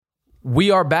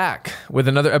We are back with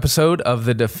another episode of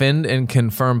the Defend and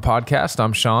Confirm podcast.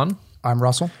 I'm Sean. I'm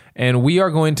Russell. And we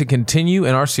are going to continue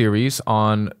in our series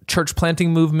on church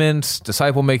planting movements,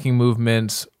 disciple-making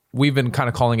movements. We've been kind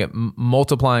of calling it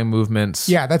multiplying movements.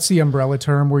 Yeah, that's the umbrella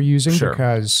term we're using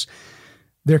because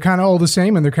they're kind of all the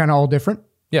same and they're kind of all different.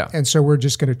 Yeah. And so we're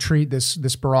just going to treat this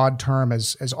broad term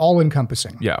as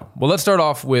all-encompassing. Yeah. Well, let's start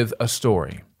off with a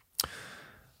story.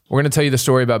 We're going to tell you the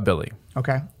story about Billy.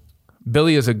 Okay.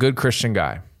 Billy is a good Christian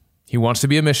guy. He wants to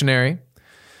be a missionary.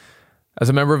 As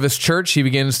a member of his church, he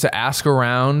begins to ask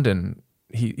around, and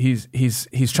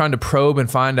he's trying to probe and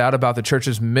find out about the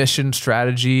church's mission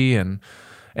strategy, and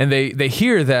they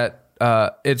hear that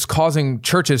it's causing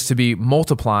churches to be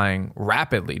multiplying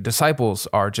rapidly. Disciples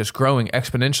are just growing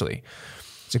exponentially.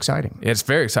 It's exciting. It's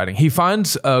very exciting. He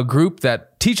finds a group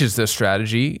that teaches this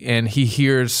strategy, and he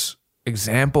hears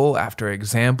example after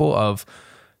example of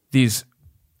these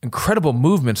incredible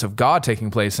movements of God taking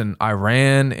place in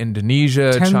Iran,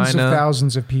 Indonesia, China. China. Tens of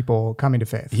thousands of people coming to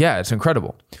faith. Yeah, it's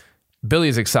incredible.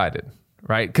 Billy's excited,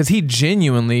 right? Because he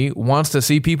genuinely wants to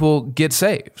see people get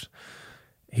saved.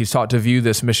 He's taught to view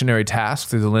this missionary task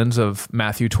through the lens of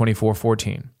Matthew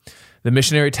 24:14. The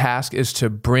missionary task is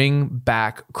to bring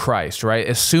back Christ, right?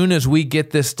 As soon as we get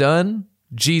this done,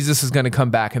 Jesus is going to come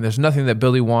back, and there's nothing that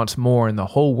Billy wants more in the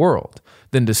whole world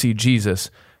than to see Jesus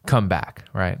come back,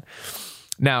 right?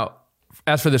 Now,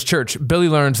 as for this church, Billy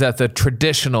learns that the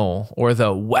traditional or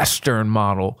the Western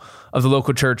model of the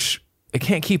local church, it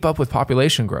can't keep up with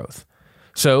population growth.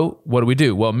 So what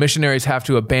do? Well, missionaries have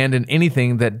to abandon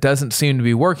anything that doesn't seem to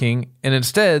be working, and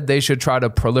instead they should try to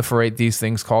proliferate these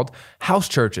things called house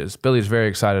churches. Billy's very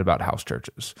excited about house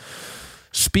churches.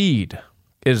 Speed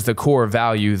is the core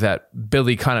value that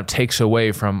Billy kind of takes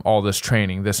away from all this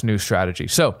training, this new strategy.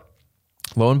 So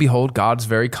lo and behold, God's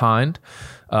very kind.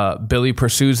 Billy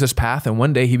pursues this path, and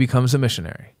one day he becomes a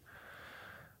missionary.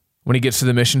 When he gets to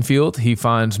the mission field, he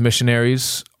finds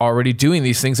missionaries already doing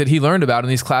these things that he learned about in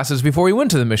these classes before he went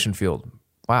to the mission field.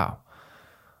 Wow.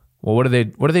 Well, what are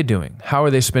they doing? How are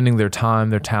they spending their time,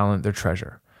 their talent, their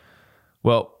treasure?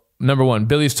 Well, number one,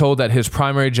 Billy's told that his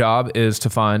primary job is to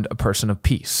find a person of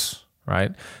peace,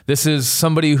 right? This is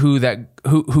somebody who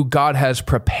God has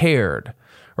prepared,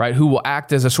 right? Who will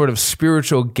act as a sort of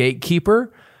spiritual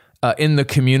gatekeeper in the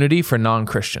community for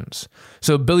non-Christians.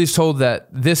 So Billy's told that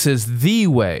this is the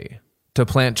way to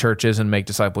plant churches and make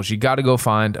disciples. You got to go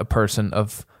find a person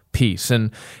of peace.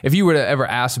 And if you were to ever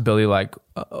ask Billy, like,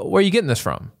 where are you getting this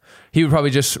from? He would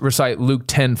probably just recite Luke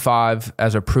 10:5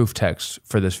 as a proof text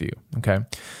for this view, okay?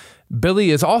 Billy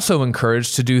is also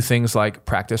encouraged to do things like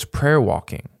practice prayer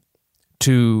walking,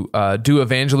 to do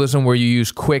evangelism where you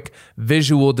use quick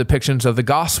visual depictions of the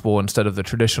gospel instead of the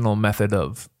traditional method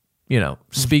of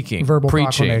speaking,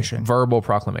 preaching, verbal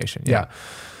proclamation. Yeah.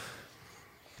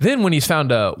 Then when he's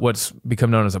found what's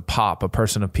become known as a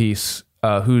person of peace,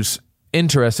 who's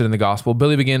interested in the gospel,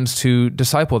 Billy begins to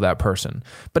disciple that person.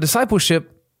 But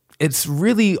discipleship, it's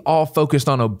really all focused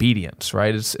on obedience,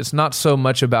 right? It's not so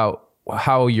much about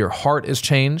how your heart is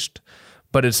changed,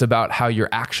 but it's about how your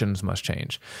actions must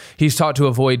change. He's taught to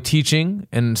avoid teaching,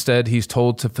 and instead he's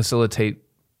told to facilitate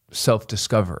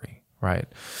self-discovery, right?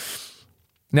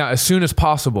 Now, as soon as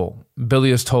possible, Billy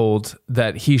is told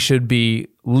that he should be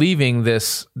leaving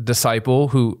this disciple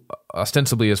who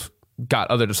ostensibly has got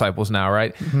other disciples now,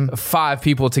 right? Mm-hmm. 5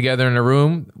 people together in a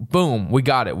room. Boom, we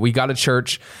got it. We got a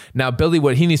church. Now, Billy,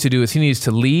 what he needs to do is he needs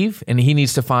to leave and he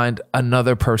needs to find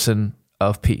another person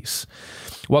of peace.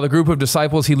 While the group of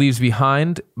disciples he leaves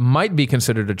behind might be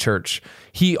considered a church,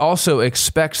 he also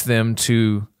expects them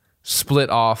to split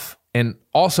off and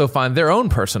also find their own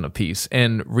person of peace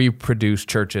and reproduce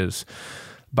churches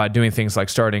by doing things like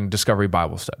starting Discovery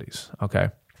Bible studies,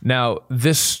 okay? Now,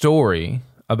 this story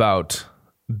about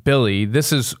Billy,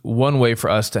 this is one way for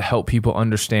us to help people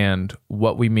understand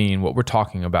what we mean, what we're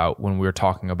talking about when we're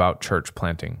talking about church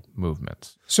planting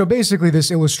movements. So basically, this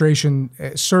illustration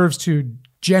serves to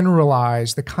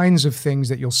generalize the kinds of things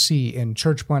that you'll see in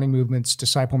church planting movements,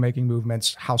 disciple-making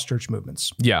movements, house church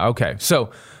movements. Yeah, okay.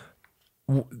 So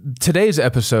today's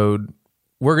episode,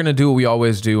 we're going to do what we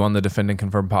always do on the Defend and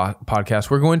Confirm podcast.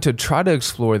 We're going to try to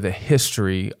explore the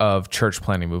history of church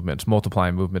planting movements,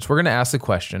 multiplying movements. We're going to ask the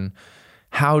question,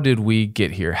 how did we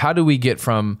get here? How do we get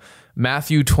from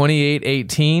Matthew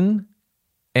 28:18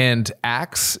 and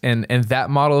Acts and that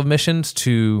model of missions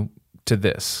to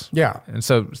this? Yeah. And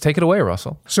so take it away,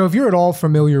 Russell. So if you're at all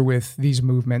familiar with these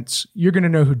movements, you're going to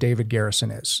know who David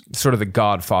Garrison is. Sort of the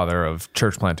godfather of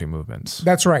church planting movements.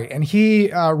 That's right. And he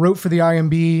wrote for the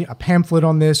IMB a pamphlet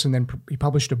on this, and then he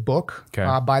published a book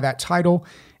by that title.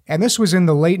 And this was in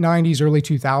the late 90s, early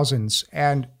 2000s.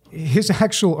 And his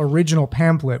actual original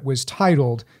pamphlet was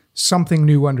titled Something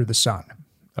New Under the Sun.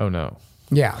 Oh, no.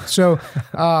 Yeah. So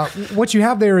what you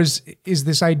have there is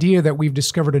this idea that we've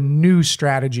discovered a new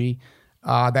strategy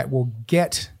that will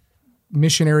get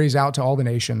missionaries out to all the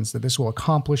nations, that this will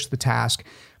accomplish the task.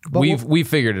 But We've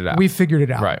figured it out. We've figured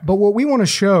it out. Right. But what we want to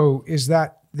show is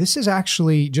that this is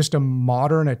actually just a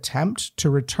modern attempt to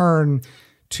return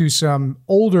to some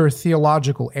older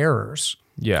theological errors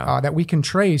that we can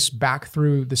trace back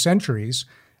through the centuries.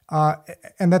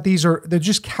 And that they're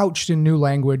just couched in new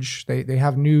language. They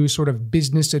have new sort of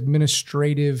business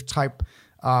administrative type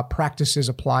practices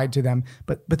applied to them.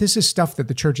 But this is stuff that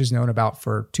the church has known about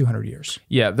for 200 years.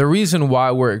 Yeah, the reason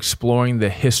why we're exploring the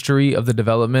history of the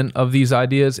development of these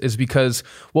ideas is because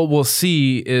what we'll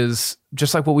see is,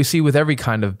 just like what we see with every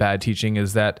kind of bad teaching,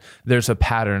 is that there's a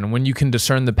pattern. And when you can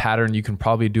discern the pattern, you can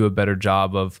probably do a better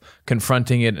job of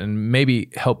confronting it and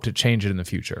maybe help to change it in the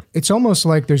future. It's almost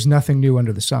like there's nothing new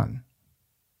under the sun.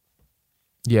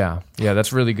 Yeah,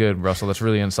 that's really good, Russell. That's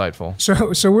really insightful.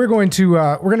 So we're going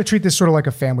to treat this sort of like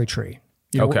a family tree.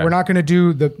 Okay. We're not going to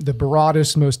do the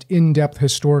broadest, most in-depth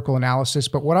historical analysis,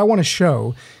 but what I want to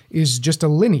show is just a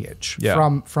lineage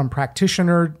from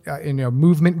practitioner,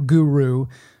 movement guru,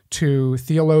 to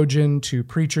theologian, to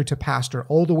preacher, to pastor,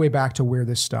 all the way back to where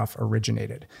this stuff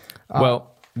originated.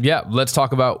 Let's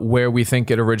talk about where we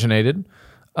think it originated.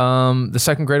 The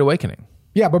Second Great Awakening.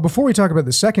 Yeah, but before we talk about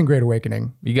the Second Great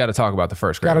Awakening, you got to talk about the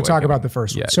First Great Awakening. Got to talk about the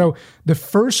first one. So the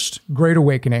First Great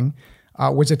Awakening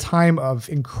was a time of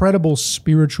incredible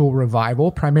spiritual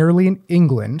revival, primarily in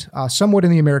England, somewhat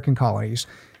in the American colonies.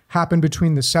 Happened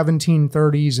between the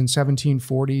 1730s and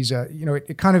 1740s.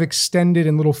 It kind of extended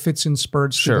in little fits and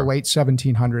spurts to the late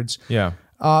 1700s. Yeah.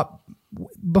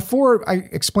 Before I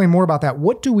explain more about that,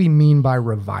 what do we mean by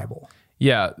revival?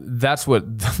 Yeah, that's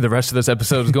what the rest of this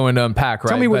episode is going to unpack,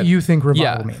 right? Tell me what you think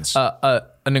revival means.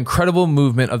 An incredible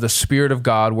movement of the Spirit of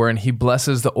God wherein he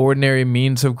blesses the ordinary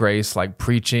means of grace like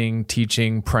preaching,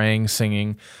 teaching, praying,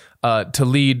 singing, to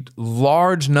lead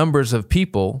large numbers of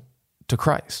people to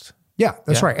Christ. Yeah,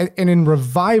 that's right. And in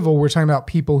revival, we're talking about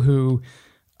people who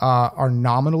are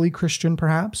nominally Christian,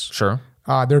 perhaps. Sure.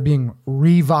 They're being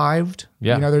revived.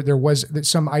 Yeah. There was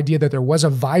some idea that there was a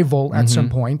vival at some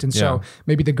point. And so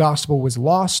maybe the gospel was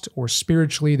lost, or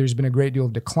spiritually there's been a great deal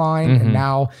of decline. And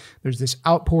now there's this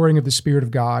outpouring of the Spirit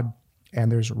of God,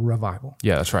 and there's revival.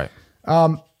 Yeah, that's right.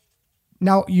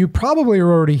 Now, you probably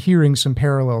are already hearing some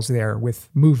parallels there with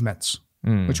movements,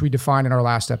 which we defined in our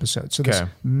last episode. So this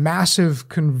massive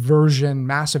conversion,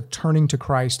 massive turning to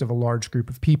Christ of a large group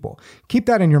of people. Keep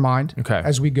that in your mind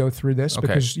as we go through this,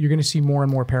 because you're going to see more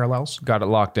and more parallels. Got it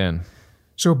locked in.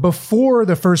 So before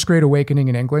the First Great Awakening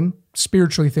in England,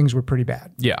 spiritually things were pretty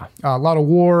bad. Yeah. A lot of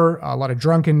war, a lot of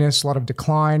drunkenness, a lot of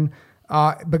decline.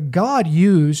 But God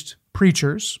used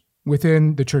preachers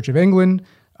within the Church of England,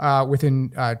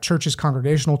 within churches,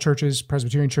 congregational churches,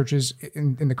 Presbyterian churches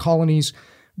in the colonies,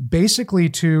 basically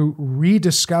to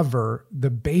rediscover the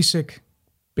basic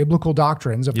biblical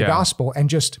doctrines of the gospel and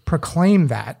just proclaim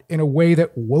that in a way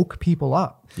that woke people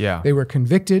up. Yeah. They were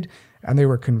convicted and they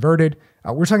were converted.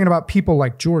 We're talking about people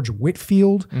like George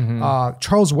Whitefield,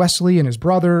 Charles Wesley and his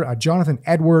brother, Jonathan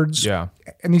Edwards. Yeah.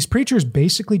 And these preachers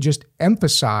basically just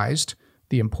emphasized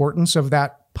the importance of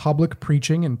that public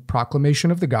preaching and proclamation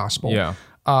of the gospel. Yeah.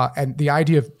 And the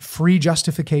idea of free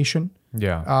justification.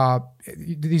 Yeah.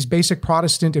 These basic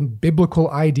Protestant and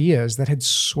biblical ideas that had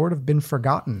sort of been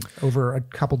forgotten over a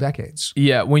couple decades.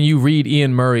 Yeah, when you read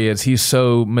Ian Murray, as he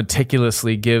so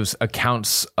meticulously gives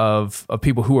accounts of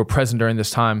people who were present during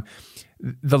this time,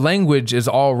 the language is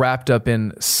all wrapped up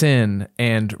in sin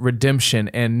and redemption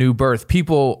and new birth.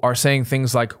 People are saying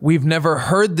things like, we've never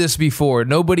heard this before.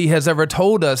 Nobody has ever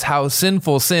told us how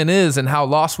sinful sin is and how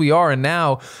lost we are. And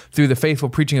now, through the faithful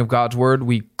preaching of God's word,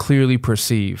 we clearly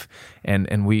perceive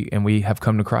and we have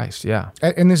come to Christ. Yeah.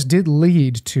 And this did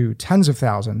lead to tens of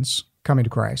thousands coming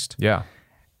to Christ. Yeah.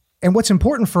 And what's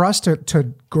important for us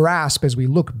to grasp as we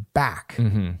look back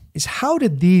is, how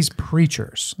did these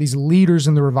preachers, these leaders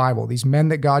in the revival, these men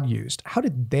that God used, how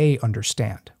did they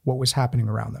understand what was happening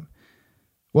around them?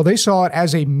 Well, they saw it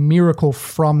as a miracle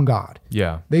from God.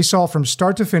 Yeah. They saw from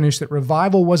start to finish that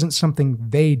revival wasn't something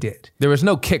they did. There was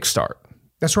no kickstart.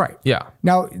 That's right. Yeah.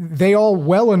 Now, they all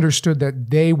well understood that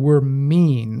they were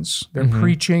means, their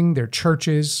preaching, their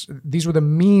churches, these were the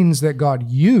means that God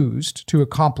used to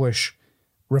accomplish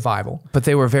revival. But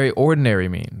they were very ordinary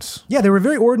means. Yeah, they were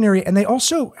very ordinary, and they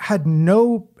also had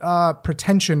no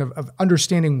pretension of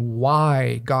understanding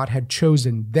why God had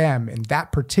chosen them in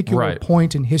that particular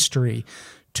point in history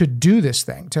to do this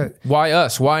thing. Why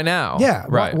us? Why now? Yeah.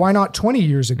 Right. Why not 20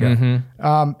 years ago?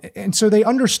 And so they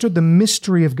understood the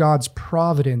mystery of God's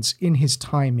providence in his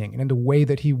timing and in the way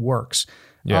that he works.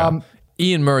 Yeah.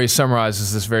 Ian Murray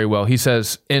summarizes this very well. He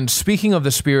says, in speaking of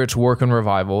the Spirit's work and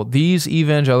revival, these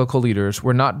evangelical leaders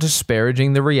were not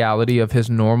disparaging the reality of his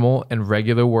normal and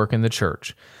regular work in the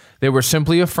church. They were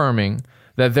simply affirming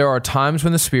that there are times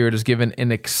when the Spirit is given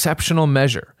in exceptional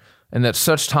measure, and that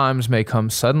such times may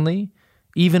come suddenly,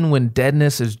 even when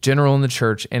deadness is general in the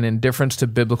church and indifference to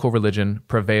biblical religion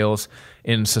prevails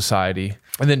in society.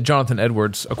 And then Jonathan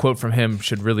Edwards, a quote from him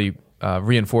should really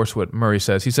reinforce what Murray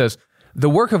says. He says, the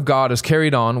work of God is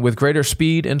carried on with greater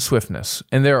speed and swiftness,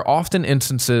 and there are often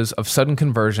instances of sudden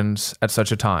conversions at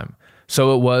such a time.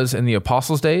 So it was in the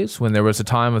apostles' days, when there was a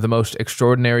time of the most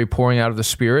extraordinary pouring out of the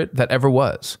Spirit that ever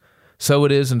was. So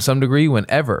it is in some degree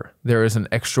whenever there is an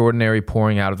extraordinary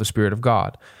pouring out of the Spirit of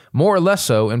God, more or less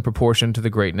so in proportion to the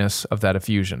greatness of that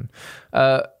effusion.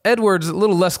 Edwards, a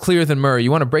little less clear than Murray.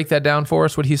 You want to break that down for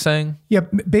us, what he's saying? Yeah,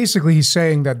 basically he's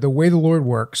saying that the way the Lord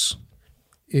works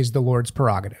is the Lord's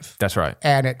prerogative. That's right.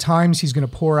 And at times he's going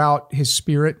to pour out his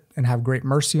Spirit and have great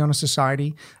mercy on a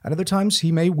society. At other times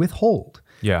he may withhold.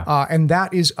 Yeah. And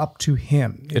that is up to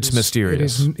him. It's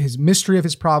mysterious. It is his mystery of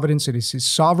his providence. It is his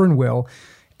sovereign will.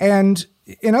 And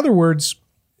in other words,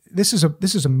 this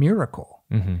is a miracle.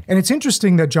 And it's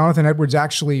interesting that Jonathan Edwards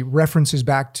actually references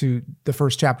back to the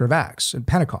first chapter of Acts and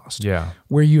Pentecost,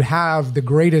 where you have the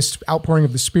greatest outpouring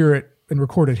of the Spirit in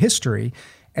recorded history.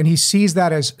 And he sees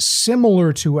that as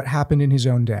similar to what happened in his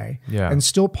own day and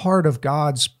still part of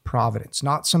God's providence,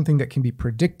 not something that can be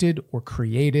predicted or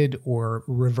created or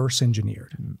reverse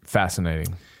engineered.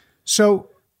 Fascinating. So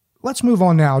let's move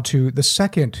on now to the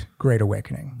second Great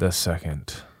Awakening. The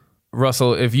second.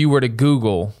 Russell, if you were to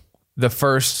Google the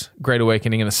first Great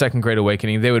Awakening and the second Great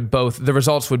Awakening, the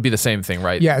results would be the same thing,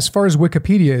 right? Yeah, as far as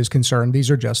Wikipedia is concerned,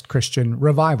 these are just Christian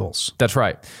revivals. That's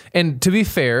right. And to be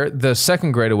fair, the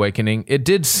second Great Awakening, it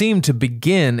did seem to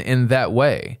begin in that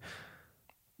way.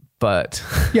 But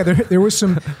yeah, there's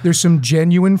some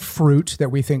genuine fruit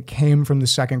that we think came from the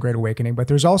second Great Awakening, but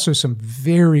there's also some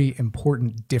very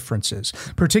important differences.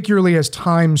 Particularly as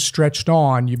time stretched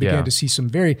on, you began to see some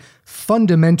very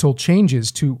fundamental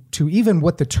changes to even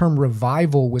what the term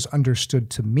revival was understood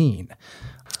to mean.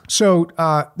 So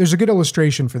there's a good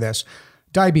illustration for this.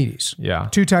 Diabetes. Yeah.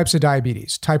 Two types of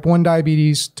diabetes. Type 1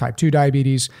 diabetes, type 2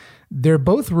 diabetes. They're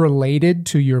both related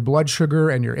to your blood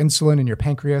sugar and your insulin and your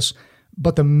pancreas.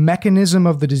 But the mechanism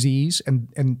of the disease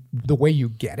and the way you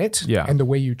get it and the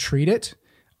way you treat it,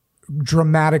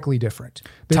 dramatically different.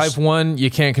 Type 1, you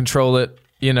can't control it.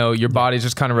 You know, your body's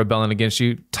just kind of rebelling against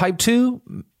you. Type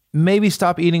 2, maybe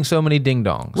stop eating so many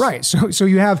ding-dongs. Right. So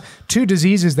you have two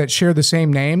diseases that share the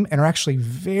same name and are actually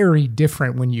very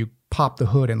different when you pop the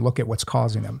hood and look at what's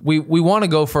causing them. We want to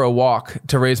go for a walk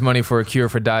to raise money for a cure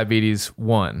for diabetes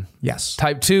 1. Yes.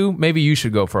 Type 2, maybe you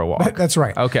should go for a walk. That's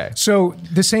right. Okay. So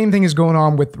the same thing is going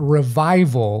on with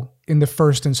revival in the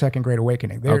first and second Great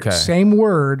Awakening. They're same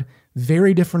word,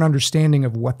 very different understanding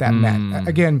of what that meant.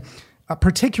 Again,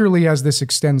 particularly as this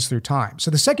extends through time.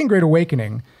 So the second Great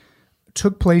Awakening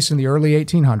took place in the early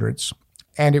 1800s,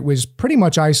 and it was pretty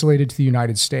much isolated to the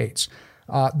United States.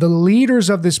 The leaders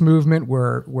of this movement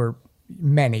were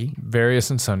many. Various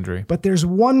and sundry. But there's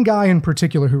one guy in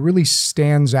particular who really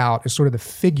stands out as sort of the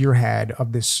figurehead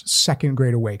of this second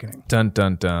Great Awakening. Dun,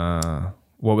 dun, dun.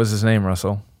 What was his name,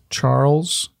 Russell?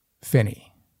 Charles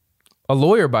Finney. A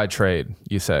lawyer by trade,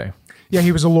 you say? Yeah,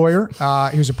 he was a lawyer.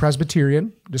 He was a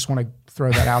Presbyterian. Just want to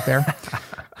throw that out there.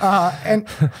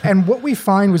 And what we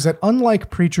find was that unlike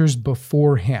preachers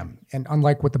before him, and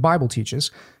unlike what the Bible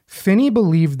teaches, Finney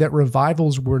believed that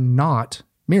revivals were not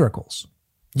miracles.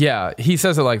 Yeah, he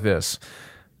says it like this.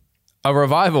 A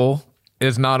revival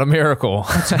is not a miracle.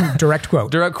 That's a direct quote.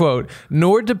 Direct quote.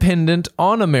 Nor dependent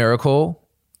on a miracle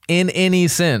in any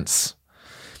sense.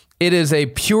 It is a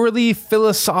purely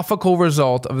philosophical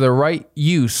result of the right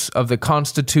use of the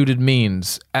constituted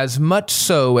means, as much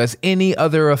so as any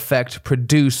other effect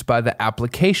produced by the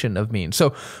application of means.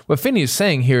 So what Finney is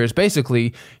saying here is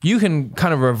basically you can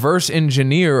kind of reverse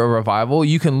engineer a revival.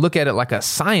 You can look at it like a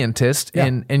scientist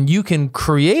and you can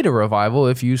create a revival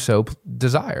if you so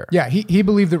desire. Yeah, he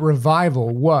believed that revival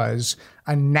was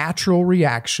a natural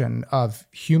reaction of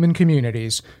human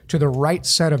communities to the right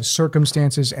set of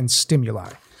circumstances and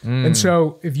stimuli. And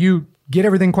so if you get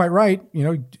everything quite right,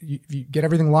 you get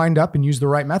everything lined up and use the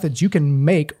right methods, you can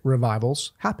make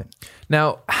revivals happen.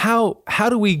 Now, how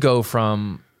do we go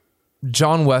from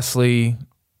John Wesley,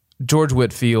 George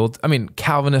Whitefield,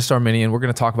 Calvinist, Arminian, we're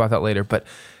going to talk about that later, but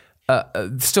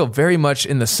still very much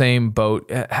in the same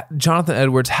boat. Jonathan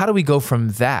Edwards, how do we go from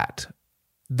that,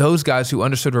 those guys who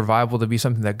understood revival to be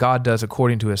something that God does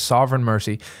according to his sovereign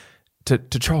mercy, to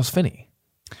Charles Finney?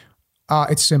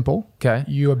 It's simple. Okay.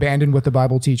 You abandon what the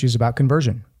Bible teaches about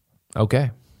conversion.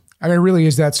 Okay. I mean, it really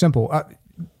is that simple.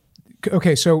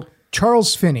 Okay, so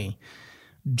Charles Finney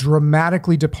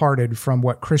dramatically departed from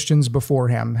what Christians before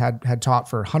him had taught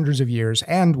for hundreds of years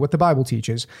and what the Bible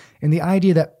teaches, in the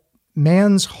idea that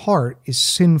man's heart is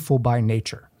sinful by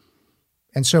nature.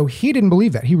 And so he didn't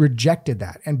believe that. He rejected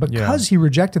that. And because he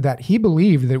rejected that, he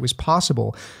believed that it was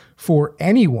possible for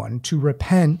anyone to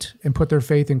repent and put their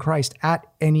faith in Christ at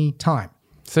any time.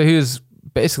 So he was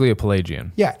basically a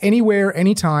Pelagian. Yeah, anywhere,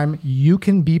 anytime, you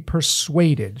can be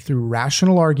persuaded through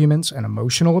rational arguments and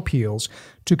emotional appeals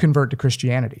to convert to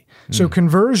Christianity. So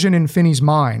conversion in Finney's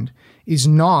mind is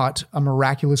not a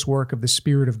miraculous work of the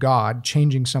Spirit of God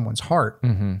changing someone's heart.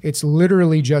 It's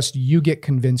literally just you get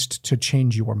convinced to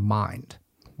change your mind.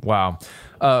 Wow.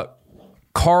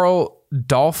 Carl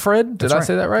Dahlfred, did I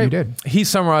say that right? You did. He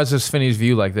summarizes Finney's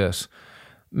view like this.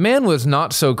 Man was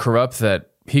not so corrupt that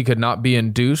he could not be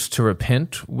induced to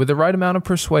repent with the right amount of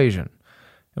persuasion.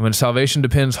 And when salvation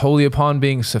depends wholly upon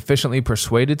being sufficiently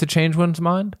persuaded to change one's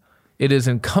mind, it is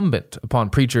incumbent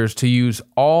upon preachers to use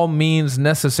all means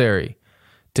necessary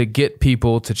to get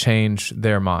people to change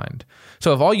their mind.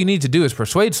 So if all you need to do is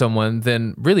persuade someone,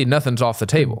 then really nothing's off the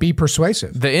table. Be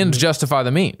persuasive. The ends justify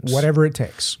the means. Whatever it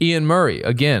takes. Ian Murray,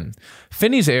 again,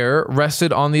 Finney's error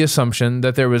rested on the assumption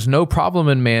that there was no problem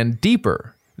in man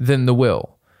deeper than the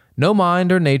will. No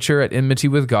mind or nature at enmity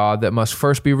with God that must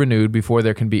first be renewed before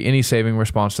there can be any saving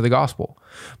response to the gospel.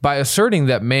 By asserting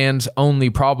that man's only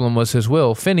problem was his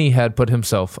will, Finney had put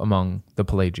himself among the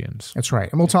Pelagians. That's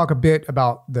right. And we'll talk a bit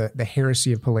about the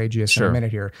heresy of Pelagius in a minute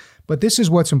here. But this is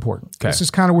what's important. Okay. This is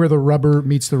kind of where the rubber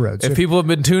meets the road. So if people have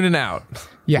been tuning out,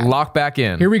 lock back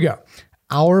in. Here we go.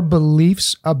 Our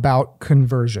beliefs about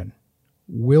conversion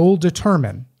will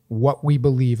determine what we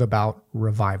believe about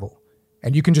revival.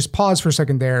 And you can just pause for a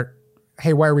second there.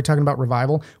 Hey, why are we talking about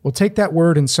revival? We'll take that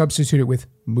word and substitute it with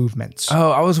movements. Oh,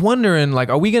 I was wondering,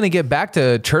 are we going to get back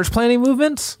to church planting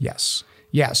movements? Yes.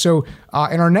 Yeah. So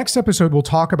in our next episode, we'll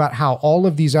talk about how all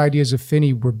of these ideas of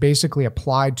Finney were basically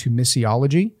applied to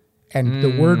missiology, and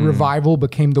the word revival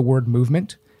became the word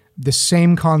movement. The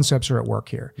same concepts are at work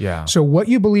here. Yeah. So what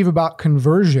you believe about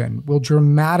conversion will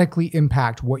dramatically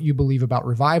impact what you believe about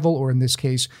revival, or in this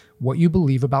case, what you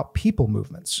believe about people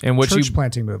movements and what church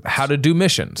planting movements. How to do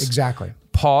missions. Exactly.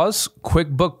 Pause, quick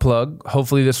book plug.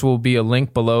 Hopefully this will be a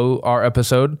link below our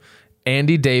episode.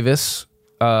 Andy Davis,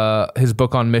 his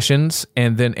book on missions,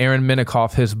 and then Aaron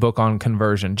Minikoff, his book on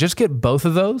conversion. Just get both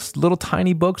of those little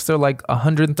tiny books. They're like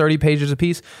 130 pages a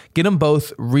piece. Get them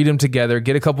both, read them together,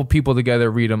 get a couple people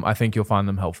together, read them. I think you'll find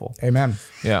them helpful. Amen.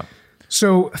 Yeah.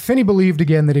 So Finney believed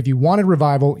again that if you wanted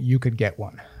revival, you could get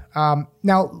one.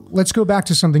 Now, let's go back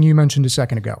to something you mentioned a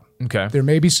second ago. Okay. There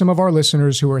may be some of our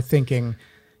listeners who are thinking,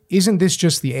 isn't this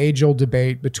just the age-old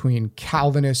debate between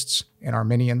Calvinists and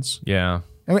Arminians? Yeah.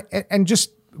 And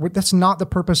just, that's not the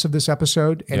purpose of this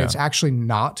episode, and it's actually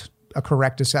not a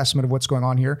correct assessment of what's going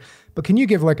on here. But can you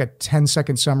give like a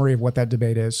 10-second summary of what that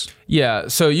debate is? Yeah,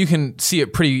 so you can see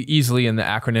it pretty easily in the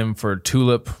acronym for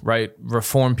TULIP, right?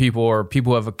 Reformed people, or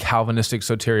people who have a Calvinistic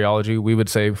soteriology, we would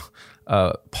say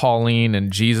Pauline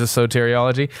and Jesus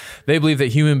soteriology. They believe that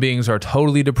human beings are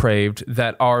totally depraved,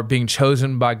 that our being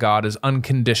chosen by God is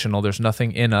unconditional. There's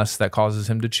nothing in us that causes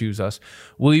him to choose us.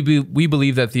 We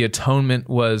believe that the atonement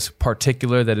was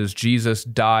particular, that is, Jesus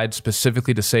died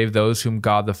specifically to save those whom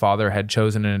God the Father had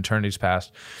chosen in eternity's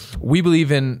past. We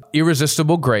believe in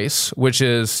irresistible grace, which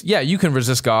is, you can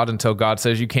resist God until God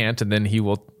says you can't, and then he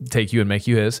will take you and make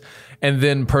you his. And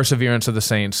then perseverance of the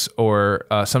saints, or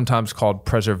sometimes called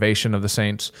preservation of the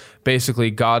saints.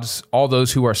 Basically, all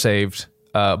those who are saved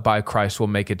by Christ will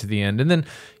make it to the end. And then,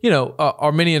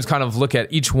 Arminians kind of look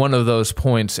at each one of those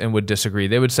points and would disagree.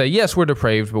 They would say, yes, we're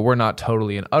depraved, but we're not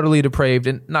totally and utterly depraved.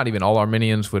 And not even all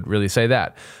Arminians would really say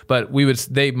that. But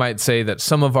they might say that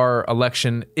some of our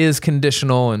election is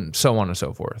conditional, and so on and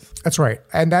so forth. That's right.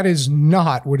 And that is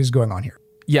not what is going on here.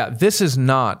 Yeah, this is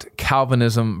not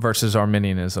Calvinism versus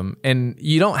Arminianism, and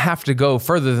you don't have to go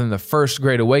further than the First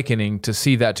Great Awakening to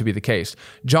see that to be the case.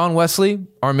 John Wesley,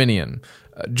 Arminian.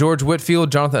 George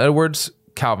Whitefield, Jonathan Edwards,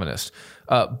 Calvinist.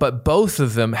 But both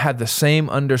of them had the same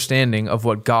understanding of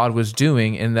what God was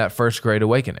doing in that First Great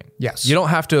Awakening. Yes. You don't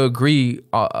have to agree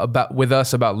with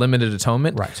us about limited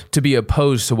atonement to be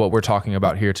opposed to what we're talking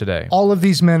about here today. All of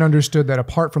these men understood that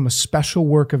apart from a special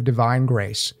work of divine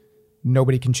grace,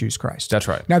 nobody can choose Christ. That's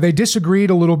right. Now, they disagreed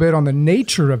a little bit on the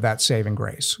nature of that saving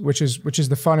grace, which is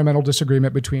the fundamental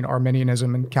disagreement between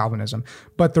Arminianism and Calvinism.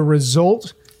 But the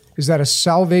result is that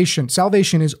salvation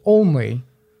is only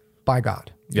by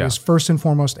God. Yeah. It is first and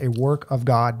foremost a work of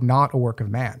God, not a work of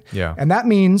man. Yeah. And that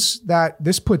means that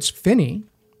this puts Finney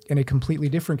in a completely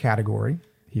different category.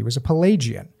 He was a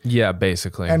Pelagian. Yeah,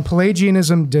 basically. And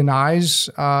Pelagianism denies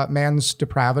man's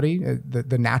depravity,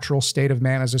 the natural state of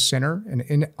man as a sinner,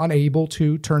 and unable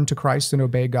to turn to Christ and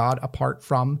obey God apart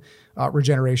from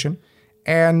regeneration.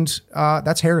 And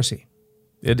that's heresy.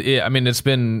 It's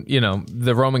been,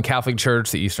 the Roman Catholic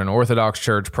Church, the Eastern Orthodox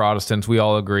Church, Protestants, we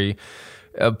all agree.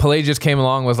 Pelagius came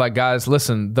along and was like, guys,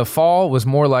 listen, the fall was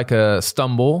more like a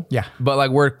stumble. Yeah. But like,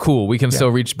 we're cool. We can still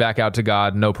reach back out to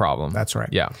God. No problem. That's right.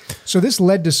 Yeah. So this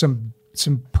led to some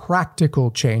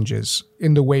practical changes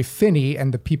in the way Finney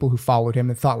and the people who followed him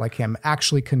and thought like him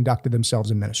actually conducted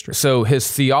themselves in ministry. So his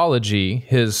theology,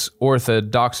 his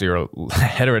orthodoxy or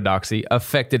heterodoxy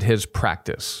affected his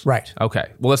practice. Right.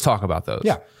 Okay. Well, let's talk about those.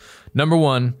 Yeah. Number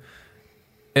one,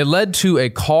 it led to a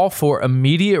call for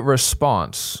immediate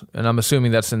response, and I'm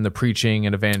assuming that's in the preaching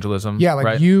and evangelism. Yeah, like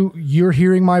right? you're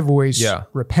hearing my voice. Yeah.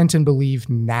 Repent and believe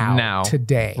now,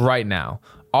 today, right now.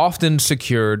 Often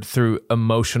secured through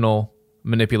emotional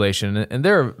manipulation, and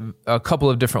there are a couple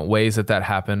of different ways that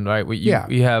happened. Right?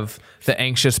 You have the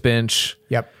anxious bench.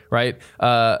 Yep. Right.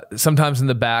 Sometimes in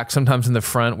the back, sometimes in the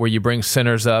front, where you bring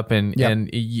sinners up and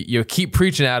you keep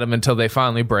preaching at them until they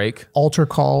finally break. Altar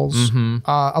calls. Mm-hmm.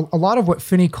 A lot of what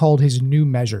Finney called his new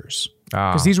measures,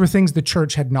 because these were things the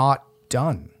church had not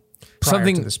done prior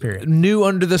to this period. New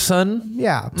under the sun.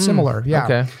 Yeah, similar. Yeah.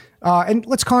 Okay. And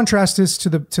let's contrast this to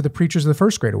the preachers of the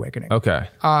First Great Awakening. Okay.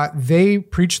 They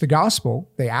preached the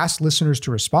gospel. They asked listeners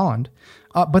to respond.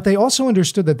 But they also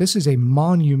understood that this is a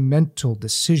monumental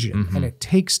decision, and it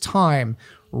takes time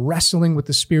wrestling with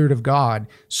the Spirit of God,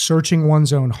 searching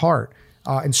one's own heart,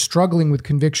 and struggling with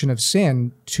conviction of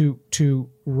sin to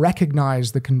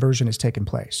recognize the conversion has taken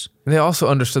place. They also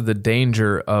understood the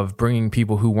danger of bringing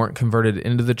people who weren't converted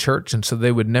into the church, and so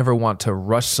they would never want to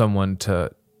rush someone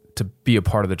to be a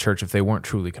part of the church if they weren't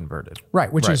truly converted.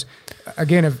 Right, which is,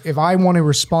 again, if I want a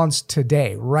response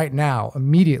today, right now,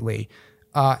 immediately,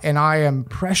 and I am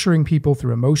pressuring people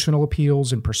through emotional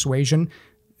appeals and persuasion,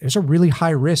 there's a really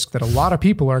high risk that a lot of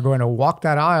people are going to walk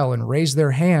that aisle and raise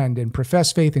their hand and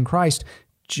profess faith in Christ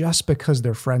just because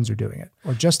their friends are doing it,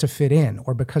 or just to fit in,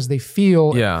 or because they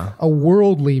feel a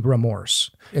worldly remorse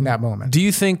in that moment. Do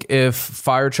you think if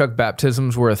fire truck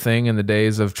baptisms were a thing in the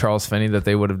days of Charles Finney that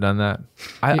they would have done that?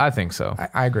 I think so.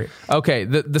 I agree. Okay,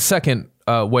 the second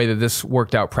way that this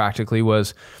worked out practically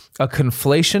was a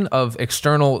conflation of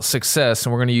external success,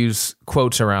 and we're going to use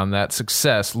quotes around that,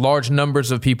 success, large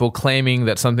numbers of people claiming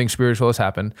that something spiritual has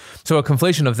happened. So a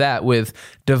conflation of that with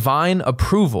divine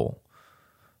approval.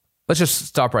 Let's just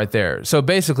stop right there. So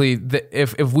basically,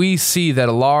 if we see that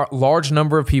a large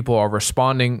number of people are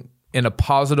responding in a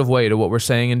positive way to what we're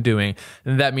saying and doing,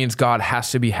 then that means God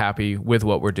has to be happy with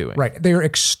what we're doing. Right. They're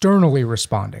externally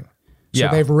responding. So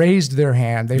they've raised their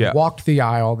hand, they've walked the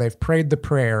aisle, they've prayed the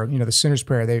prayer, the sinner's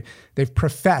prayer, they've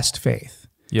professed faith.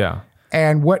 Yeah.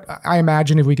 And what I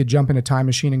imagine if we could jump in a time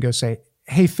machine and go say,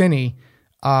 hey, Finney,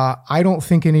 I don't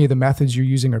think any of the methods you're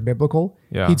using are biblical.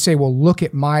 Yeah. He'd say, well, look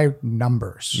at my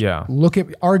numbers. Yeah.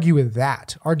 Argue with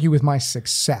that. Argue with my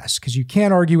success, because you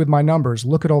can't argue with my numbers.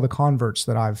 Look at all the converts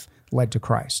that I've led to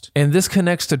Christ. And this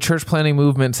connects to church planting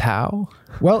movements how?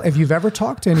 Well, if you've ever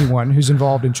talked to anyone who's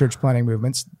involved in church planting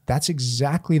movements, that's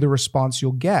exactly the response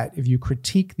you'll get if you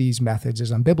critique these methods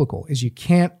as unbiblical, is you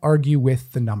can't argue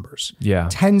with the numbers. Yeah.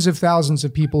 Tens of thousands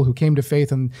of people who came to faith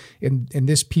in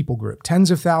this people group, tens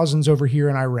of thousands over here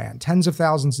in Iran, tens of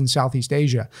thousands in Southeast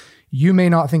Asia. You may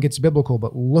not think it's biblical,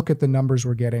 but look at the numbers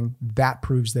we're getting. That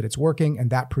proves that it's working, and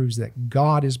that proves that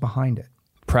God is behind it.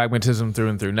 Pragmatism through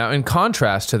and through. Now, in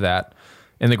contrast to that,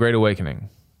 in the Great Awakening.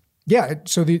 Yeah,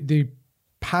 so the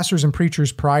pastors and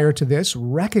preachers prior to this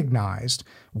recognized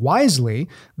wisely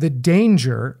the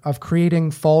danger of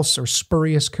creating false or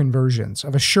spurious conversions,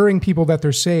 of assuring people that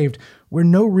they're saved where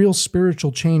no real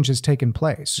spiritual change has taken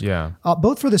place. Yeah.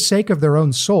 Both for the sake of their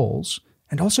own souls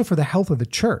and also for the health of the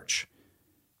church.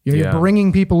 You're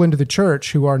bringing people into the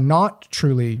church who are not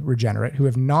truly regenerate, who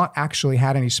have not actually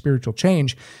had any spiritual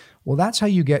change. Well, that's how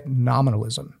you get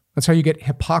nominalism. That's how you get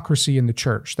hypocrisy in the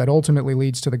church that ultimately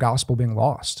leads to the gospel being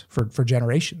lost for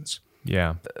generations.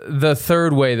 Yeah. The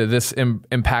third way that this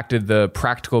impacted the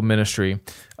practical ministry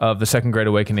of the Second Great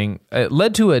Awakening, it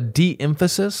led to a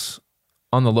de-emphasis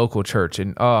on the local church.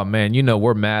 And oh man,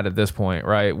 we're mad at this point,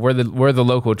 right? We're the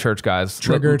local church guys.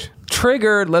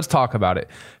 Triggered. Let's talk about it.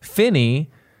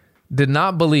 Finney did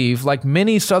not believe, like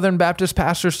many Southern Baptist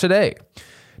pastors today,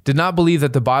 did not believe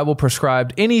that the Bible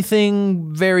prescribed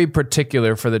anything very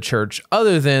particular for the church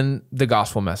other than the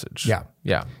gospel message. Yeah.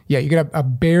 Yeah. Yeah, you get a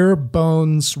bare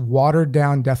bones, watered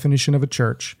down definition of a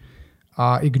church.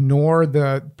 Ignore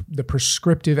the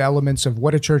prescriptive elements of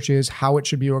what a church is, how it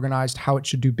should be organized, how it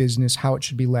should do business, how it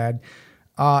should be led.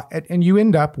 And you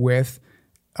end up with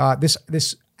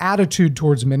this attitude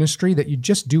towards ministry that you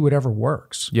just do whatever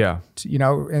works. Yeah. You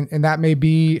know, and that may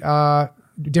be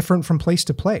different from place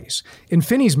to place. In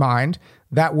Finney's mind,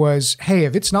 that was, hey,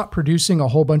 if it's not producing a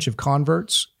whole bunch of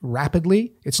converts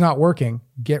rapidly, it's not working,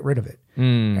 get rid of it.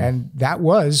 And that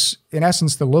was, in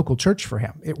essence, the local church for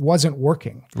him. It wasn't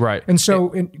working. Right. And so,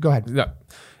 go ahead.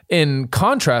 In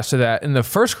contrast to that, in the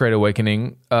First Great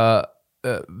Awakening, the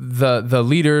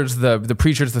leaders, the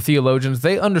preachers, the theologians,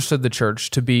 they understood the church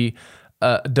to be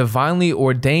a divinely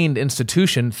ordained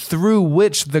institution through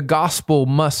which the gospel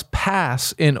must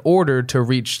pass in order to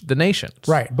reach the nations.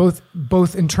 Right.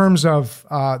 Both in terms of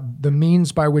the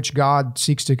means by which God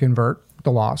seeks to convert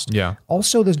the lost. Yeah.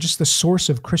 Also, there's just the source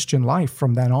of Christian life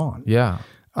from then on. Yeah.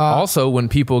 Also, when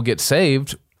people get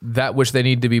saved, that which they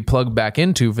need to be plugged back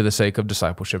into for the sake of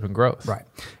discipleship and growth. Right.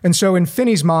 And so in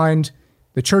Finney's mind,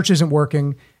 the church isn't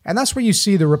working. And that's where you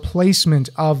see the replacement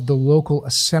of the local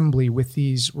assembly with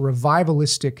these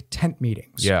revivalistic tent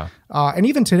meetings. Yeah. And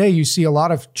even today, you see a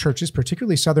lot of churches,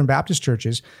 particularly Southern Baptist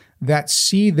churches, that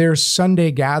see their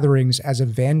Sunday gatherings as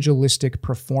evangelistic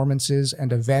performances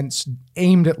and events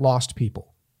aimed at lost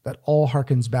people. That all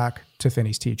harkens back to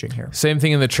Finney's teaching here. Same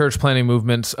thing in the church planting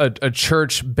movements. A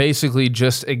church basically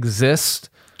just exists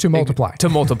to multiply. To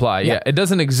multiply, yeah. It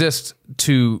doesn't exist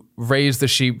to raise the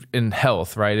sheep in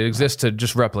health, right? It exists to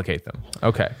just replicate them.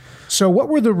 Okay. So what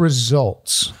were the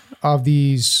results of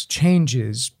these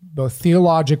changes, both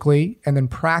theologically and then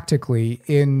practically,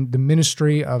 in the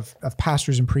ministry of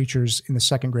pastors and preachers in the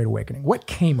Second Great Awakening? What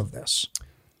came of this?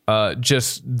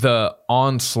 Just the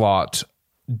onslaught,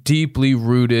 deeply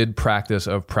rooted practice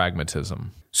of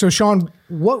pragmatism. So, Sean,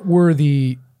 what were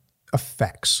the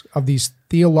effects of these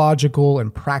theological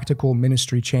and practical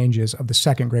ministry changes of the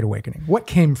Second Great Awakening? What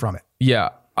came from it? Yeah.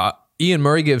 Ian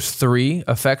Murray gives 3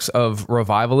 effects of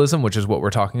revivalism, which is what we're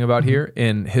talking about here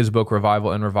in his book,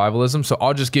 Revival and Revivalism. So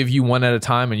I'll just give you one at a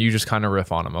time and you just kind of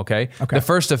riff on them, okay? The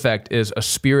first effect is a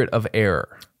spirit of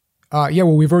error.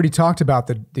 Well, we've already talked about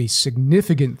the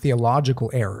significant theological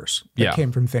errors that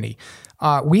came from Finney.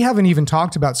 We haven't even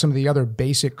talked about some of the other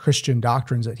basic Christian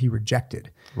doctrines that he rejected.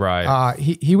 Right.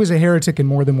 He was a heretic in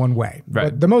more than one way. Right.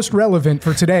 But the most relevant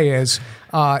for today is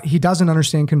he doesn't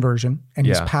understand conversion, and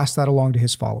he's passed that along to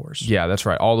his followers. Yeah, that's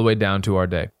right. All the way down to our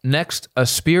day. Next, a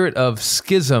spirit of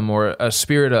schism, or a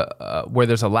spirit where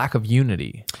there's a lack of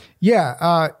unity.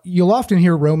 Yeah. You'll often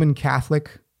hear Roman Catholic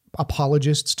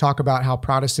apologists talk about how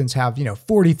Protestants have,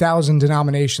 40,000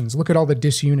 denominations. Look at all the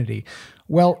disunity.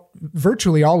 Well,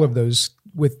 virtually all of those,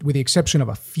 with the exception of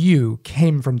a few,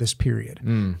 came from this period.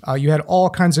 You had all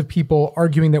kinds of people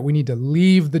arguing that we need to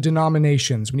leave the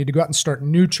denominations. We need to go out and start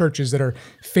new churches that are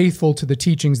faithful to the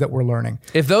teachings that we're learning.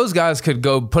 If those guys could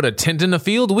go put a tent in a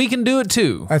field, we can do it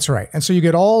too. That's right. And so you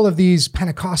get all of these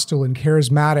Pentecostal and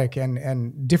charismatic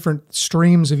and different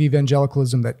streams of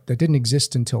evangelicalism that didn't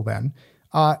exist until then.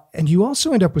 And you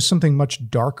also end up with something much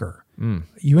darker.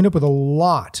 You end up with a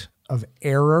lot of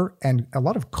error and a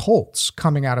lot of cults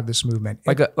coming out of this movement.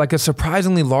 Like a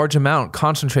surprisingly large amount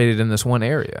concentrated in this one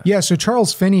area. Yeah, so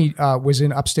Charles Finney was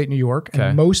in upstate New York,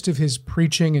 and most of his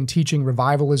preaching and teaching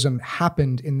revivalism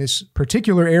happened in this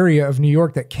particular area of New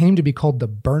York that came to be called the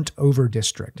Burnt Over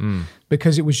District,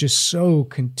 because it was just so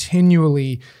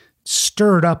continually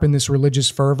stirred up in this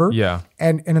religious fervor. Yeah.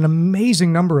 And an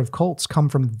amazing number of cults come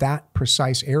from that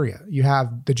precise area. You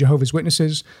have the Jehovah's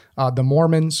Witnesses, the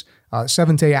Mormons,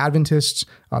 Seventh-day Adventists,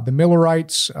 the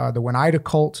Millerites, the Oneida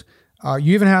cult.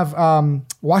 You even have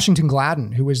Washington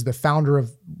Gladden, who is the founder of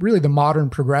really the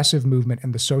modern progressive movement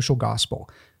and the social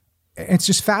gospel. It's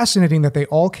just fascinating that they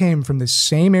all came from the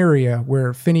same area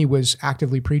where Finney was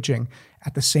actively preaching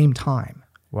at the same time.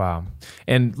 Wow.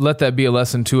 And let that be a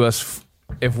lesson to us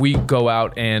if we go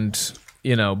out and,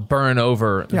 burn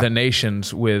over the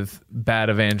nations with bad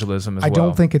evangelism as well. I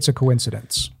don't think it's a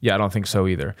coincidence. Yeah, I don't think so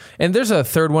either. And there's a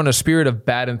third one, a spirit of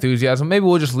bad enthusiasm. Maybe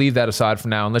we'll just leave that aside for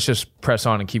now and let's just press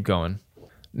on and keep going.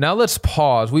 Now let's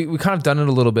pause. We kind of done it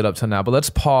a little bit up to now, but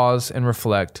let's pause and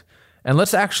reflect and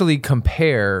let's actually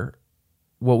compare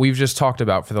what we've just talked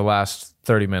about for the last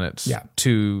 30 minutes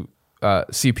to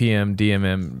CPM,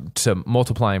 DMM to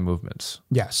multiplying movements.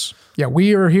 Yes. Yeah,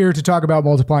 we are here to talk about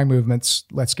multiplying movements.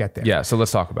 Let's get there. Yeah, so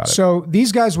let's talk about it. So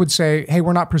these guys would say, hey,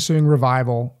 we're not pursuing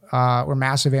revival or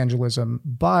mass evangelism,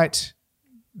 but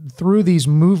through these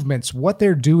movements, what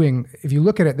they're doing, if you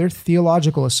look at it, their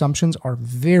theological assumptions are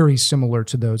very similar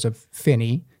to those of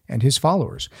Finney and his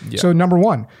followers. Yeah. So number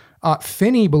one,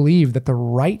 Finney believed that the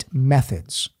right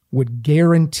methods would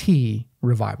guarantee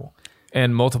revival.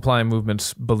 And multiplying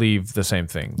movements believe the same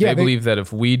thing. Yeah, they believe that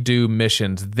if we do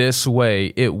missions this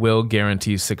way, it will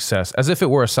guarantee success, as if it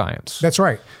were a science. That's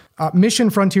right. Mission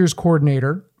Frontiers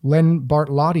coordinator Len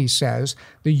Bartlotti says,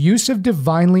 the use of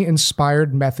divinely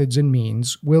inspired methods and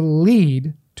means will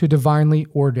lead to divinely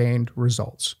ordained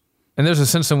results. And there's a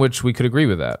sense in which we could agree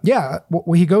with that. Yeah.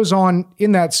 Well, he goes on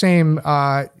in that same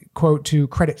quote to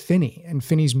credit Finney and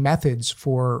Finney's methods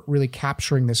for really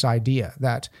capturing this idea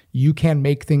that you can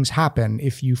make things happen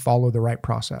if you follow the right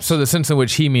process. So the sense in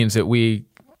which he means that we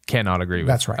cannot agree with.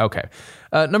 That's right. Okay.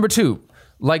 Number two,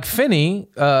 like Finney,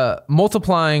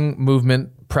 multiplying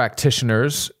movement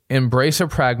practitioners embrace a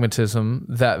pragmatism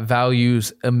that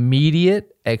values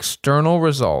immediate external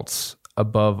results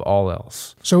above all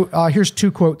else. So here's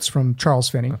two quotes from Charles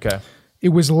Finney. Okay. It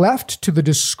was left to the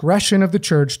discretion of the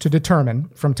church to determine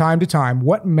from time to time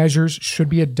what measures should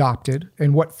be adopted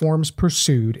and what forms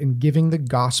pursued in giving the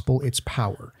gospel its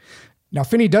power. Now,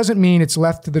 Finney doesn't mean it's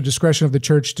left to the discretion of the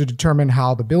church to determine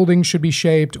how the building should be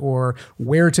shaped or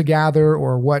where to gather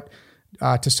or what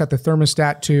to set the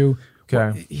thermostat to.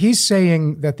 Okay. He's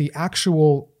saying that the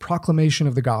actual proclamation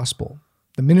of the gospel,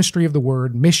 the ministry of the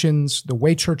word, missions, the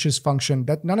way churches function,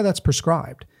 that none of that's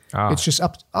prescribed. It's just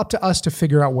up to us to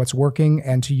figure out what's working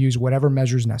and to use whatever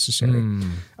measures necessary.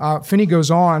 Finney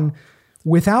goes on,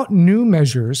 without new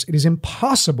measures, it is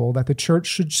impossible that the church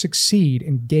should succeed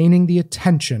in gaining the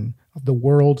attention of the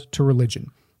world to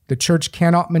religion. The church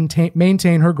cannot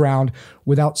maintain her ground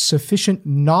without sufficient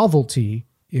novelty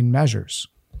in measures.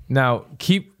 Now,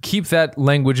 keep that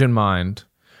language in mind,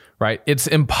 right? It's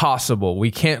impossible.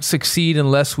 We can't succeed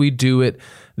unless we do it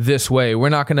this way. We're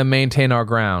not going to maintain our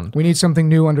ground. We need something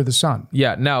new under the sun.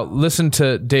 Yeah. Now, listen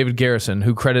to David Garrison,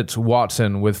 who credits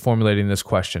Watson with formulating this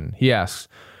question. He asks,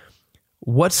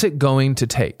 what's it going to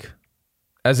take?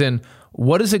 As in,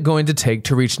 what is it going to take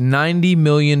to reach 90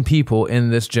 million people in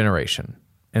this generation?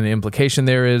 And the implication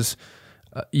there is,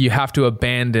 you have to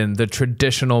abandon the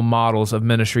traditional models of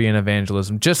ministry and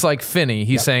evangelism. Just like Finney,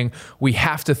 he's saying we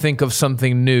have to think of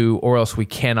something new or else we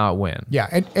cannot win. Yeah,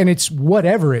 and it's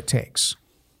whatever it takes,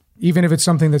 even if it's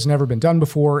something that's never been done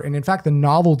before. And in fact, the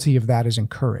novelty of that is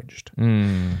encouraged.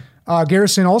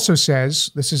 Garrison also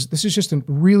says, this is just a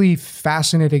really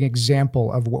fascinating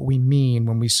example of what we mean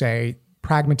when we say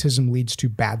pragmatism leads to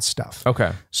bad stuff.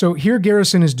 Okay. So here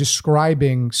Garrison is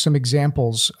describing some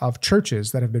examples of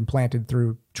churches that have been planted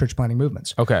through church planting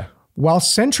movements. Okay. While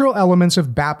central elements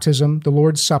of baptism, the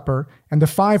Lord's Supper, and the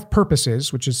 5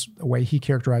 purposes, which is the way he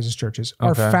characterizes churches,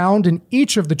 are found in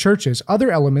each of the churches,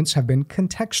 other elements have been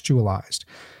contextualized.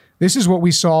 This is what we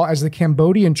saw as the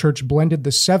Cambodian church blended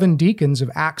the 7 deacons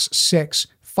of Acts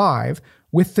 6:5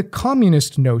 with the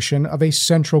communist notion of a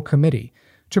central committee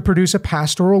to produce a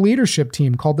pastoral leadership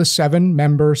team called the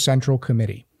 7-member Central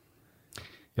Committee.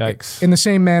 Yikes. In the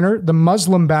same manner, the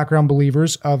Muslim background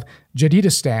believers of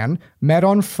Jadidistan met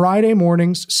on Friday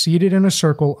mornings seated in a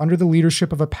circle under the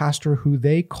leadership of a pastor who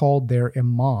they called their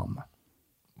imam.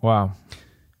 Wow.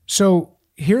 So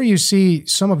here you see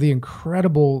some of the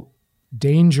incredible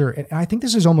danger, and I think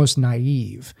this is almost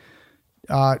naive,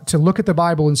 to look at the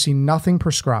Bible and see nothing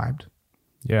prescribed.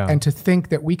 Yeah. And to think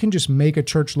that we can just make a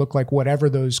church look like whatever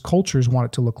those cultures want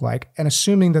it to look like, and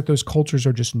assuming that those cultures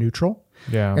are just neutral.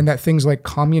 Yeah. And that things like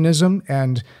communism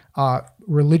and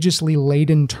religiously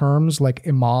laden terms like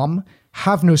imam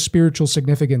have no spiritual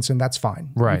significance, and that's fine.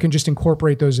 Right. You can just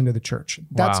incorporate those into the church.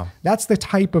 Wow. That's the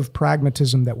type of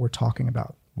pragmatism that we're talking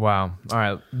about. Wow. All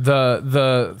right.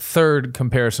 The third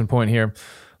comparison point here,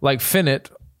 like Finney.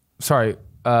 Finney?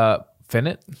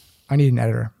 I need an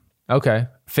editor. Okay.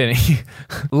 Finney.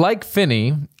 Like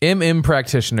Finney,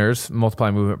 practitioners,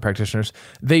 multiplying movement practitioners,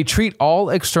 they treat all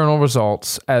external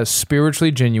results as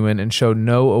spiritually genuine and show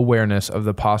no awareness of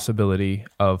the possibility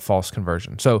of false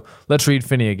conversion. So let's read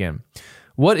Finney again.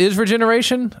 What is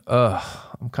regeneration?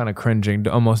 I'm kind of cringing.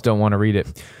 Almost don't want to read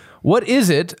it. What is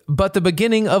it but the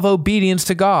beginning of obedience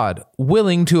to God?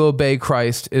 Willing to obey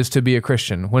Christ is to be a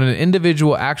Christian. When an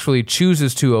individual actually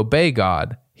chooses to obey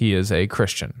God, he is a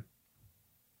Christian.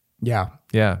 Yeah.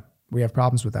 We have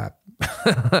problems with that.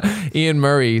 Ian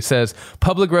Murray says,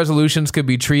 public resolutions could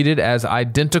be treated as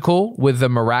identical with the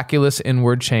miraculous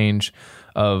inward change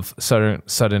of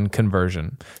sudden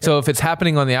conversion. So if it's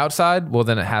happening on the outside, well,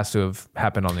 then it has to have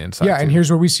happened on the inside. Yeah, too. and here's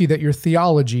where we see that your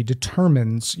theology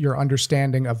determines your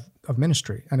understanding of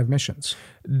ministry and of missions.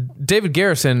 David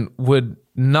Garrison would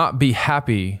not be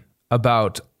happy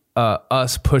about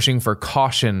us pushing for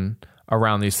caution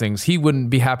around these things. He wouldn't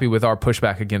be happy with our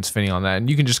pushback against Finney on that. And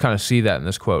you can just kind of see that in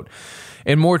this quote.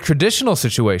 In more traditional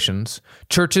situations,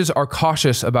 churches are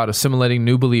cautious about assimilating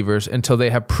new believers until they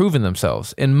have proven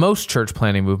themselves. In most church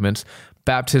planting movements,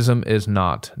 baptism is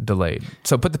not delayed.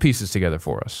 So put the pieces together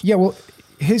for us. Yeah, well,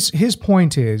 his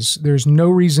point is there's no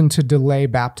reason to delay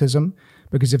baptism,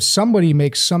 because if somebody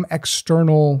makes some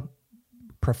external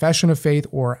profession of faith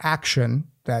or action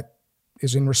that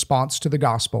is in response to the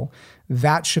gospel,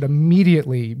 that should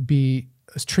immediately be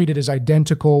treated as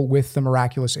identical with the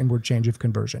miraculous inward change of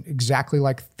conversion, exactly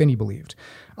like Finney believed.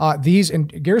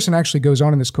 And Garrison actually goes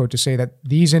on in this quote to say that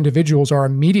these individuals are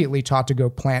immediately taught to go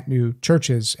plant new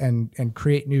churches and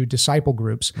create new disciple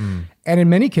groups. And in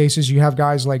many cases, you have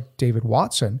guys like David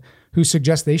Watson who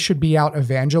suggest they should be out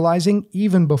evangelizing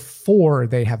even before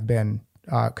they have been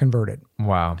converted.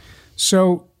 Wow.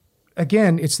 So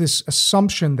again, it's this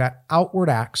assumption that outward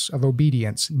acts of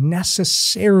obedience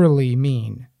necessarily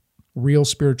mean real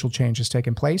spiritual change has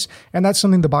taken place. And that's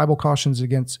something the Bible cautions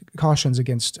against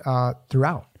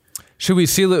throughout. Should we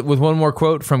seal it with one more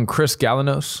quote from Chris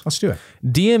Galanos? Let's do it.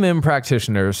 DMM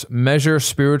practitioners measure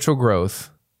spiritual growth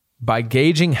by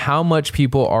gauging how much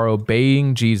people are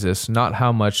obeying Jesus, not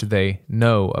how much they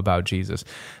know about Jesus.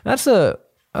 That's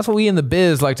what we in the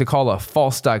biz like to call a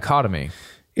false dichotomy.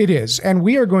 It is. And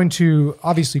we are going to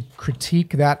obviously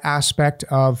critique that aspect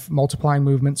of multiplying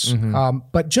movements.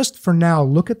 But just for now,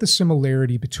 look at the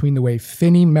similarity between the way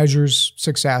Finney measures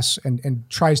success and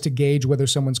tries to gauge whether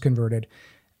someone's converted.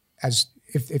 As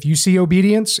if you see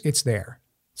obedience, it's there.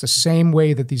 It's the same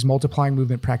way that these multiplying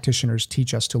movement practitioners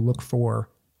teach us to look for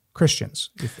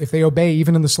Christians. If they obey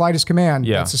even in the slightest command,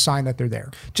 that's a sign that they're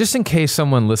there. Just in case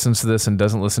someone listens to this and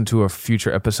doesn't listen to a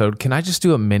future episode, can I just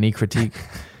do a mini critique?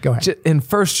 Go ahead. In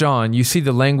 1 John, you see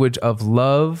the language of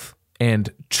love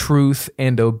and truth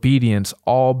and obedience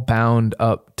all bound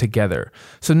up together.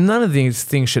 So none of these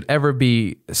things should ever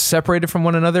be separated from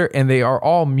one another, and they are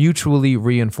all mutually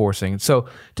reinforcing. So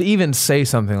to even say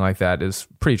something like that is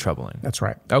pretty troubling. That's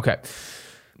right. Okay.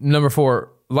 Number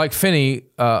 4, like Finney,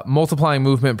 multiplying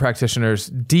movement practitioners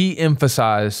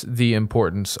de-emphasize the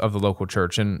importance of the local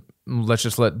church. And let's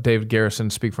just let David Garrison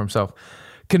speak for himself.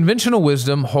 Conventional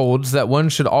wisdom holds that one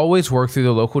should always work through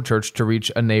the local church to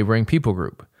reach a neighboring people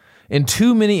group. In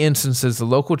too many instances, the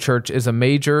local church is a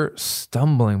major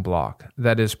stumbling block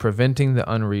that is preventing the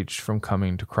unreached from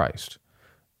coming to Christ.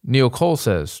 Neil Cole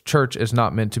says, church is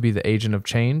not meant to be the agent of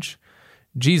change.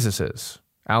 Jesus is.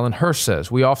 Alan Hirsch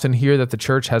says, we often hear that the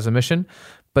church has a mission,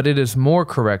 but it is more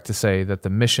correct to say that the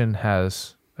mission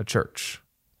has a church.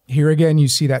 Here again, you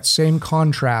see that same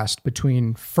contrast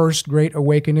between first Great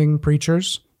Awakening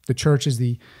preachers. The church is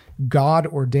the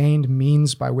God-ordained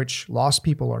means by which lost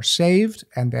people are saved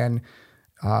and then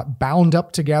bound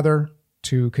up together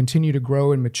to continue to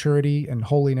grow in maturity and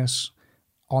holiness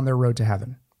on their road to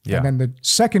heaven. Yeah. And then the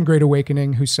second Great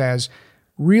Awakening who says,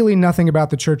 really nothing about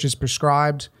the church is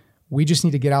prescribed. We just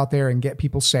need to get out there and get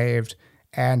people saved.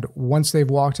 And once they've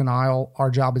walked an aisle, our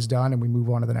job is done and we move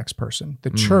on to the next person. The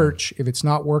church, if it's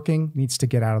not working, needs to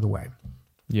get out of the way.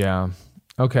 Yeah.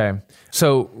 Okay.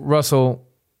 So, Russell,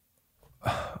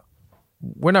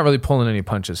 we're not really pulling any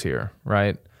punches here,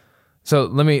 right? So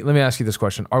let me ask you this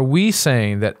question. Are we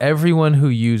saying that everyone who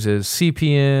uses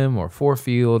CPM or Four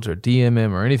Fields or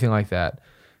DMM or anything like that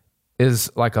is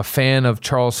like a fan of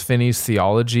Charles Finney's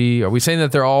theology? Are we saying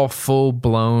that they're all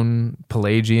full-blown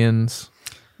Pelagians?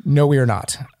 No, we are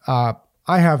not. I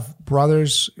have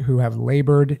brothers who have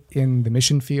labored in the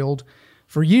mission field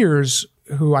for years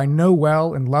who I know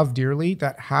well and love dearly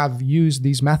that have used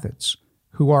these methods,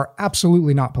 who are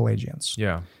absolutely not Pelagians.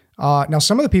 Yeah. Now,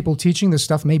 some of the people teaching this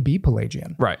stuff may be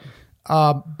Pelagian. Right.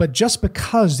 But just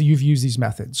because you've used these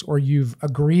methods or you've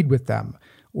agreed with them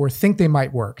or think they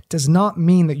might work does not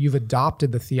mean that you've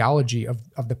adopted the theology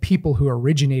of the people who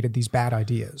originated these bad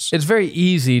ideas. It's very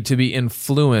easy to be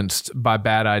influenced by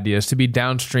bad ideas, to be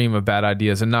downstream of bad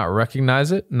ideas and not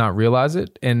recognize it, not realize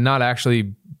it, and not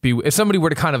actually be... If somebody were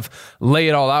to kind of lay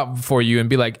it all out for you and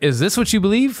be like, is this what you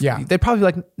believe? Yeah. They'd probably be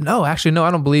like, no, actually, no,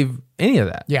 I don't believe any of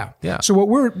that. Yeah. Yeah. So what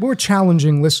we're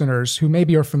challenging listeners who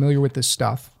maybe are familiar with this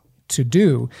stuff to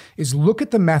do is look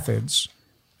at the methods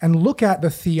and look at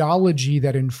the theology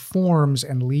that informs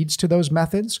and leads to those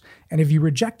methods. And if you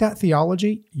reject that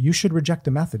theology, you should reject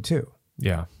the method too.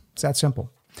 Yeah. It's that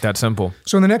simple. That simple.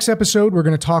 So in the next episode, we're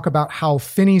going to talk about how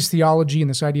Finney's theology and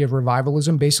this idea of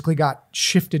revivalism basically got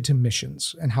shifted to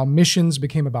missions and how missions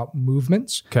became about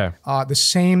movements. Okay. The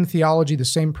same theology, the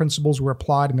same principles were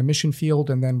applied in the mission field.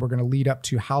 And then we're going to lead up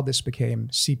to how this became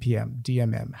CPM,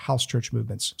 DMM, house church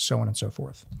movements, so on and so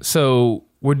forth. So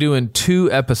we're doing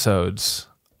 2 episodes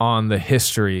on the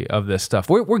history of this stuff.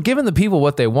 We're giving the people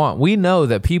what they want. We know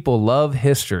that people love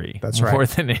history. That's right. More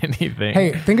than anything.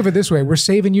 Hey, think of it this way. We're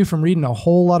saving you from reading a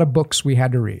whole lot of books we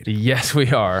had to read. Yes,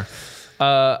 we are.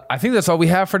 I think that's all we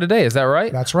have for today. Is that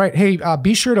right? That's right. Hey,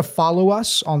 be sure to follow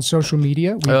us on social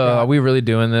media. Are we really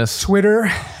doing this? Twitter,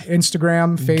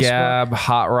 Instagram, Facebook. Gab,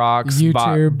 Hot Rocks,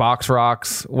 YouTube. Box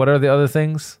Rocks. What are the other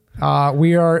things?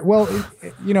 We are, well,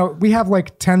 we have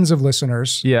like tens of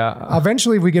listeners. Yeah.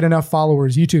 Eventually, if we get enough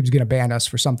followers, YouTube's going to ban us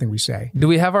for something we say. Do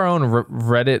we have our own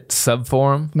Reddit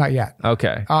subforum? Not yet.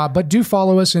 Okay. But do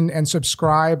follow us and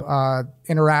subscribe,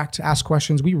 interact, ask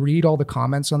questions. We read all the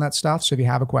comments on that stuff. So if you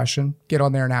have a question, get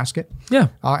on there and ask it. Yeah.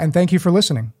 And thank you for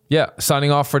listening. Yeah.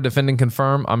 Signing off for Defend and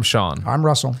Confirm, I'm Sean. I'm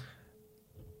Russell.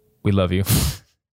 We love you.